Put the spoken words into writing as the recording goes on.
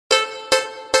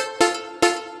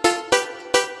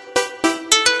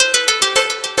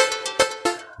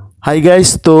Hi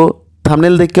guys, तो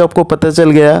thumbnail देख के आपको पता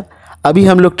चल गया अभी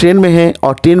हम लोग ट्रेन में हैं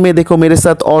और ट्रेन में देखो मेरे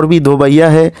साथ और भी दो भैया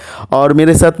है और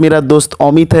मेरे साथ मेरा दोस्त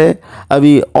अमित है।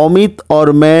 अभी अमित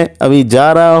और मैं अभी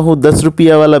जा रहा हूँ 10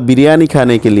 रुपया वाला बिरयानी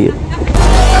खाने के लिए।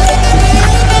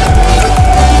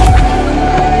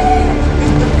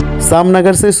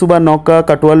 सामनगर से सुबह 9 का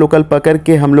कटवा लोकल पकड़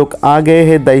के हम लोग आ गए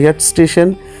हैं दaihat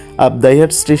स्टेशन। अब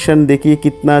दaihat स्टेशन देखिए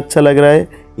कितना अच्छा लग रहा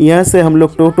है। यहाँ से हम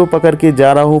लोग टोटो पकड़ के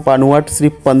जा रहा हूँ पानुआट।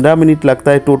 सिर्फ 15 मिनट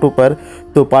लगता है टोटो पर।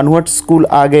 तो पानुआट स्कूल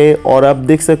आ गए और आप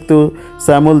देख सकते हो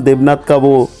श्यामल देवनाथ का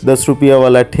वो 10 रुपया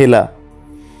वाला ठेला।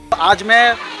 आज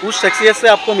मैं उस शख्सियत से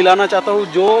आपको मिलाना चाहता हूँ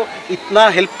जो इतना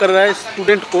हेल्प कर रहा है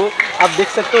स्टूडेंट को। आप देख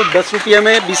सकते हो 10 रुपये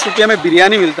में 20 रुपये में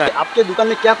बिरयानी मिलता है। आपके दुकान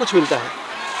में क्या कुछ मिलता है?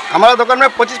 हमारा दुकान में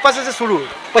 25 पैसे से शुरू।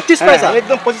 25 पैसा?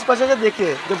 एकदम 25 पैसे से।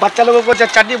 देखिए जो बच्चा लोगों को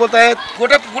चटनी बोलता है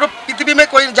पूरे पृथ्वी में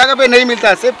कोई जगह पे नहीं मिलता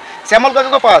है, सिर्फ श्यामल काका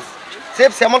के पास।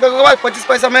 सिर्फ श्यामल काका के पास 25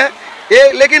 पैसा में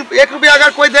लेकिन 1 रुपया अगर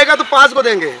कोई देगा तो 5 को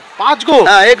देंगे। 5 को?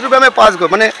 हाँ, 1 रुपया में 5 को।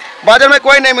 मैंने बाजार में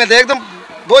कोई नहीं मिलता। एकदम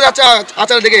बहुत अच्छा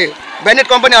आचार। देखिए बेनेट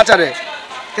कंपनी आचार है,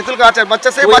 तितुल का आचार।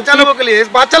 बच्चा लोगों के लिए,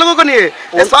 बच्चा लोगों को नहीं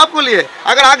है, सबको लिए।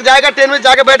 अगर आप जाएगा ट्रेन में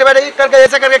जाके बैठे बैठे करके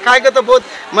ऐसा करके खाएंगे तो बहुत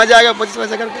मजा आएगा। 25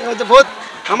 पैसा करके बहुत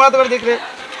हमारा दुकान देख रहे,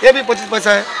 ये भी 25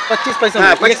 पैसा है। 25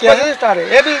 पैसा? 25 पैसे से स्टार्ट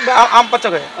है। ये भी आम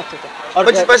पचक है। अच्छा। और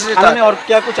 25 पैसे से स्टार्ट है। और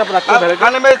क्या कुछ आप रखते हैं?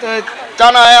 खाने में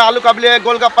चना है, आलू काबुली है,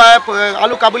 गोलगप्पा है,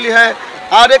 आलू काबुली है।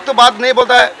 और एक तो बात नहीं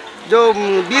बोलता है जो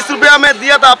 20 रुपया में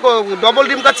दिया था आपको डबल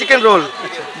डिम का चिकन रोल।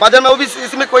 बाजार में वो भी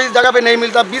इसमें कोई जगह पे नहीं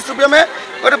मिलता। 20 रुपये में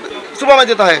और सुबह में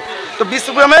देता है। तो 20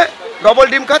 रुपये में डबल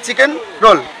डिम का चिकन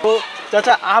रोल। तो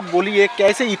चाचा आप बोलिए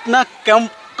कैसे इतना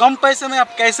कम पैसे में आप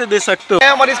कैसे दे सकते हो?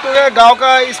 हमारे स्कूल के गांव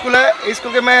का स्कूल है।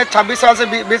 स्कूल के मैं 26 साल से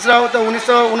बेच रहा हूँ। तो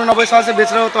 1989 साल से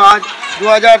बेच रहा हूँ। तो आज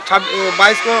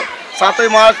 2022 को 7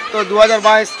 मार्च तो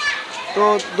 2022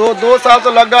 तो दो साल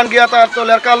तो लॉकडाउन गया था। तो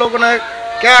लड़का लोगों ने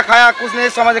क्या खाया कुछ नहीं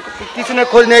समझ, किसी ने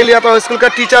खोज नहीं लिया। तो स्कूल का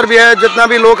टीचर भी है, जितना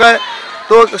भी लोग है,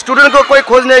 तो स्टूडेंट को कोई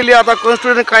खोज नहीं लिया था। कोई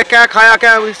स्टूडेंट क्या खाया,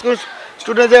 क्या स्कूल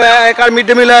स्टूडेंट जो है एक मिड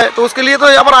डे मील है तो उसके लिए तो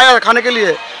यहाँ पर आया खाने के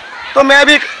लिए। तो मैं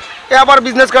भी यहाँ पर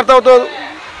बिजनेस करता हूँ। तो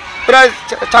प्राय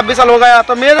 26 साल हो गया।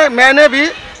 तो मैंने भी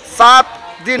 7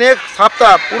 दिन 1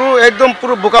 हफ्ता एकदम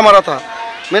भूखा मरा था।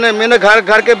 मैंने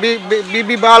घर के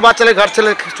बीबी बाल बात चले घर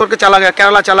छोड़ के चला गया,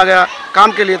 केरला चला गया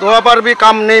काम के लिए। तो वहाँ पर भी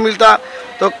काम नहीं मिलता।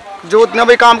 तो जो उतना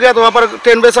भी काम किया तो वहाँ पर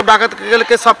ट्रेन में सब डाकत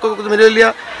के सबको मिल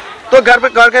लिया। तो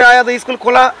घर के आया तो स्कूल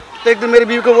खोला। तो एक दिन मेरी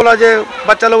बीवी को बोला जो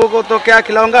बच्चा लोगों को तो क्या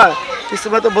खिलाऊंगा, इस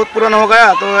समय तो बहुत पुराना हो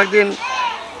गया। तो एक दिन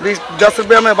 10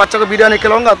 रुपया में बच्चा को बिरयानी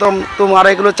खिलाऊंगा। तो तुम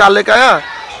 1.5 किलो चाल लेकर आया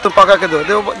तो पका के दो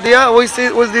दिया।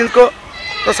 उस दिन को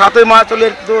तो 7 मार्च तो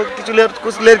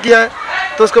कुछ लड़की है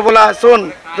तो उसको बोला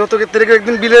सुन जो तो तेरे को एक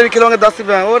दिन बिरयानी खिलाऊंगा 10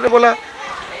 रुपये। और बोला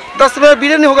 10 रुपये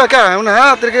बिरयानी होगा क्या?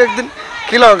 हाँ तेरे को एक दिन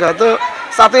खिलाऊंगा। तो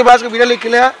 7 मार्च को बिरयानी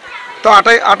खिलाया। तो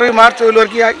 8 मार्च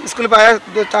लड़की स्कूल पर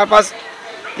आया 4-5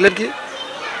 लड़की।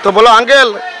 तो बोला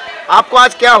अंकल आपको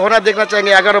आज क्या होना देखना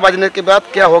चाहेंगे, 11 बजने के बाद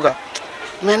क्या होगा?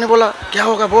 मैंने बोला क्या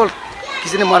होगा बोल,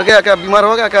 किसी ने मर गया क्या, बीमार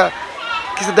हो गया क्या,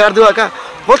 किसी दर्द हुआ क्या?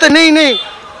 बोलते नहीं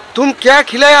तुम क्या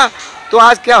खिलाया तो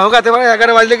आज क्या होगा तुम्हारे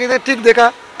 11 बजे की। ठीक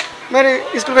देखा मेरे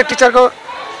स्कूल के टीचर को,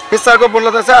 इस सर को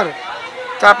बोला था सर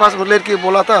 4-5 लड़की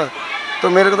बोला था। तो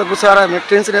मेरे को तो गुस्सा आ रहा है, मैं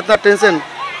टेंशन इतना टेंशन।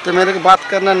 तो मेरे को बात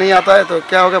करना नहीं आता है तो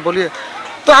क्या होगा बोलिए।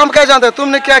 तो हम क्या जानते हैं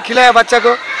तुमने क्या खिलाया बच्चा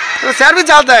को? तो सर भी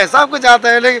जानता है, सब कुछ जानता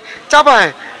है, लेकिन चापा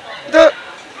है। तो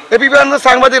एपी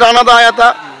सांबादिक राणा दा आया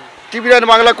था, टीवी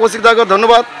बांग्ला कौशिक दा को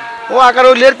धन्यवाद। वो आकर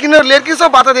वो लड़की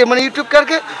सब बात दी। मैंने यूट्यूब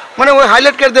करके मैंने वो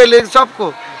हाईलाइट कर दिया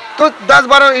सबको। तो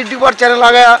 10-12 यूट्यूब पर चैनल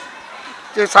आ गया,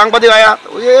 सांबादिक आया।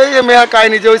 तो ये मेरा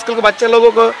कहानी जो स्कूल के बच्चे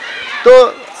लोगों को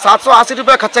तो 780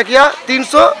 रुपया खर्चा किया,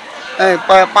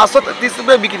 530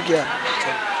 रुपये बिक्री किया।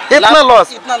 इतना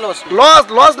लॉस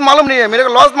मालूम नहीं है मेरे को,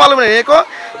 लॉस मालूम नहीं है को।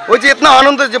 वो जो इतना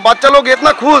आनंद जो बच्चा लोग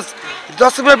इतना खुश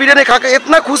 10 रुपये बिरयानी खा के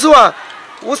इतना खुश हुआ,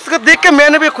 उसको देख के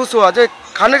मैंने भी खुश हुआ। जो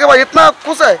खाने के बाद इतना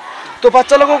खुश है तो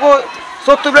बच्चा लोगों को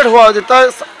 70 प्लेट हुआ तो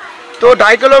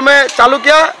 2.5 किलो में चालू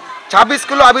किया। 26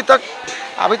 किलो अभी तक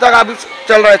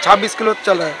चल रहा है। 26 किलो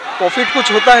चल रहा है। प्रॉफिट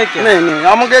कुछ होता है क्या? नहीं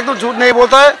हमको एकदम झूठ नहीं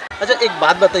बोलता है। अच्छा एक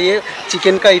बात बताइए,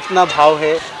 चिकन का इतना भाव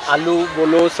है, आलू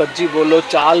बोलो सब्जी बोलो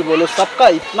चाल बोलो सबका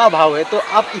इतना भाव है, तो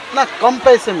आप इतना कम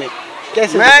पैसे में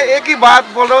कैसे? मैं एक ही बात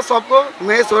बोल रहा हूँ सबको,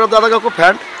 मैं सौरभ दादा का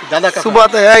फैन। दादा का सुबह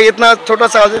तो है इतना छोटा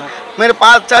सा, मेरे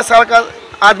 5-4 साल का,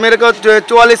 आज मेरे को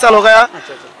 44 साल हो गया।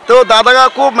 तो दादा का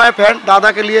खूब मैं फैन,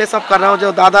 दादा के लिए सब कर रहा हूँ।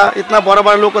 जो दादा इतना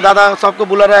बड़े लोग को दादा सबको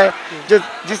बुला रहा है, जो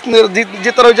जिस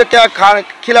तरह जो क्या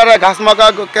खिला रहा है घास मका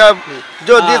क्या,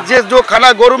 जो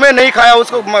खाना गोरू में नहीं खाया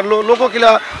उसको लोगों को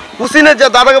खिला, उसी ने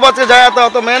जब दादा के पास जाया था।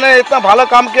 तो मैंने इतना भला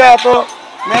काम किया तो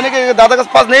मैंने कि दादा के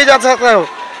पास नहीं जा सकता हो,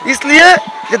 इसलिए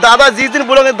कि दादा जिस दिन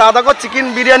बोलोगे दादा को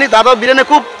चिकन बिरयानी, दादा बिरयानी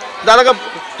खूब दादा का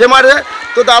फेमस है,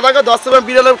 तो दादा को 10 रुपये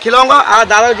बिरयानी खिलाऊंगा। और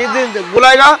दादा जिस दिन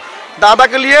बुलाएगा दादा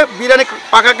के लिए बिरयानी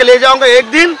पका के ले जाऊंगा।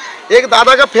 एक दिन एक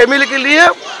दादा का फैमिली के लिए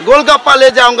गोलगप्पा ले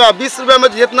जाऊंगा। 20 रुपये में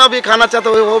जितना भी खाना चाहते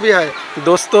हो वो भी है।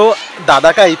 दोस्तों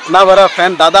दादा का इतना बड़ा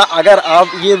फैन, दादा अगर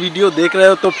आप ये वीडियो देख रहे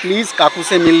हो तो प्लीज़ काकू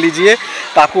से मिल लीजिए,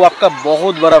 काकू आपका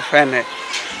बहुत बड़ा फैन है।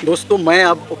 दोस्तों मैं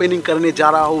अब ओपनिंग करने जा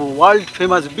रहा हूँ वर्ल्ड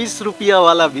फेमस 20 रुपया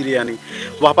वाला बिरयानी।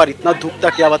 वहाँ पर इतना धूप था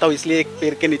क्या बताऊँ, इसलिए एक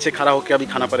पेड़ के नीचे खड़ा होकर अभी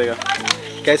खाना पड़ेगा।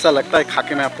 कैसा लगता है खा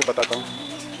के मैं आपको बताता हूँ।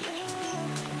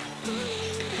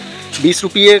 20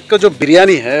 रुपये का जो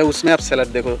बिरयानी है उसमें आप सैलड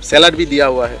देखो, सैलड भी दिया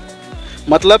हुआ है,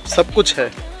 मतलब सब कुछ है।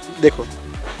 देखो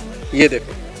ये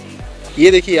देखो,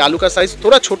 ये देखिए आलू का साइज़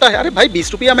थोड़ा छोटा है। अरे भाई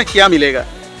 20 रुपया में क्या मिलेगा,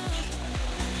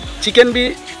 चिकन भी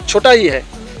छोटा ही है,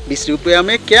 20 रुपया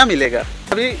में क्या मिलेगा।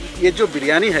 अभी ये जो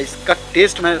बिरयानी है इसका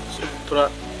टेस्ट मैं थोड़ा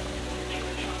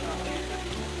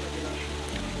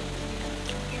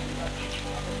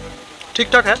ठीक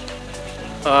ठाक है।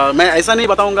 मैं ऐसा नहीं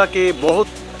बताऊंगा कि बहुत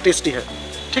टेस्टी है,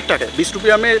 ठीक ठाक है। 20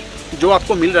 रुपया में जो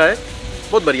आपको मिल रहा है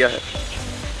बहुत बढ़िया है।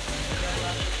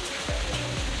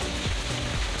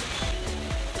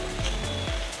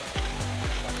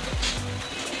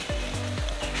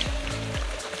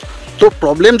 तो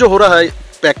प्रॉब्लम जो हो रहा है,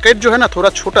 पैकेट जो है ना थोड़ा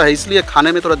छोटा है, इसलिए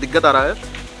खाने में थोड़ा दिक्कत आ रहा है,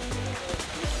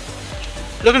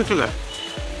 लेकिन ठीक है।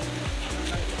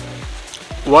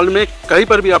 वर्ल्ड में कहीं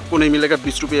पर भी आपको नहीं मिलेगा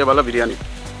 20 रुपये वाला बिरयानी,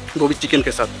 वो भी चिकन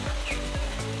के साथ।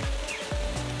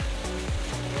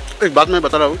 एक बात मैं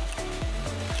बता रहा हूँ,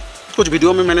 कुछ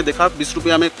वीडियो में मैंने देखा 20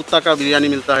 रुपया में कुत्ता का बिरयानी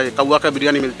मिलता है, कौवा का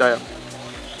बिरयानी मिलता है।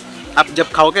 आप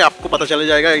जब खाओगे आपको पता चल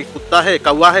जाएगा कि कुत्ता है,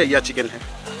 कौवा है या चिकन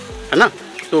है ना।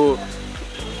 तो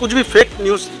कुछ भी फेक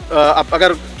न्यूज़ आप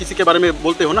अगर किसी के बारे में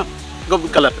बोलते हो ना तो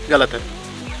गलत है।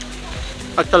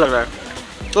 अच्छा लग रहा है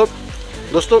तो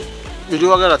दोस्तों वीडियो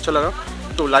अगर अच्छा लगा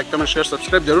तो लाइक कमेंट शेयर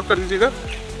सब्सक्राइब जरूर कर दीजिएगा,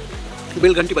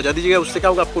 बेल घंटी बजा दीजिएगा, उससे क्या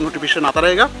होगा आपको नोटिफिकेशन आता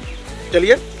रहेगा।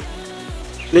 चलिए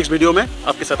नेक्स्ट वीडियो में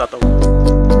आपके साथ आता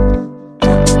हूँ।